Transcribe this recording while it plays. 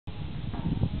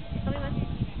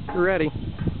You're ready.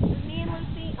 With me and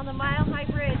Lucy on the Mile High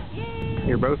Bridge. Yay!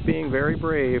 You're both being very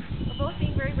brave. We're both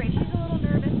being very brave. She's a little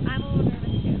nervous. I'm a little nervous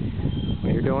too.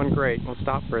 Well, you're doing great. Let's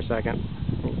stop for a second.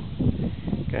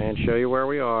 Okay, and show you where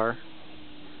we are.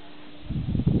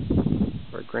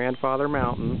 We're at Grandfather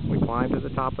Mountain. We climbed to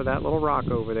the top of that little rock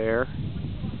over there.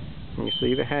 And you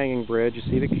see the hanging bridge. You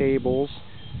see the cables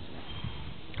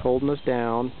holding us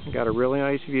down. You got a really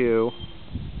nice view.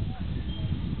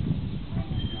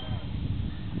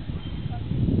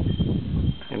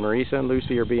 And Marisa and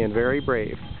Lucy are being very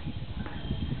brave.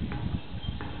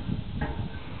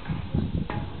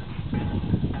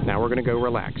 Now we're going to go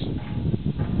relax.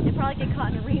 You'll probably get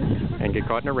caught in a rainstorm. And get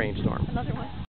caught in a rainstorm. Another one.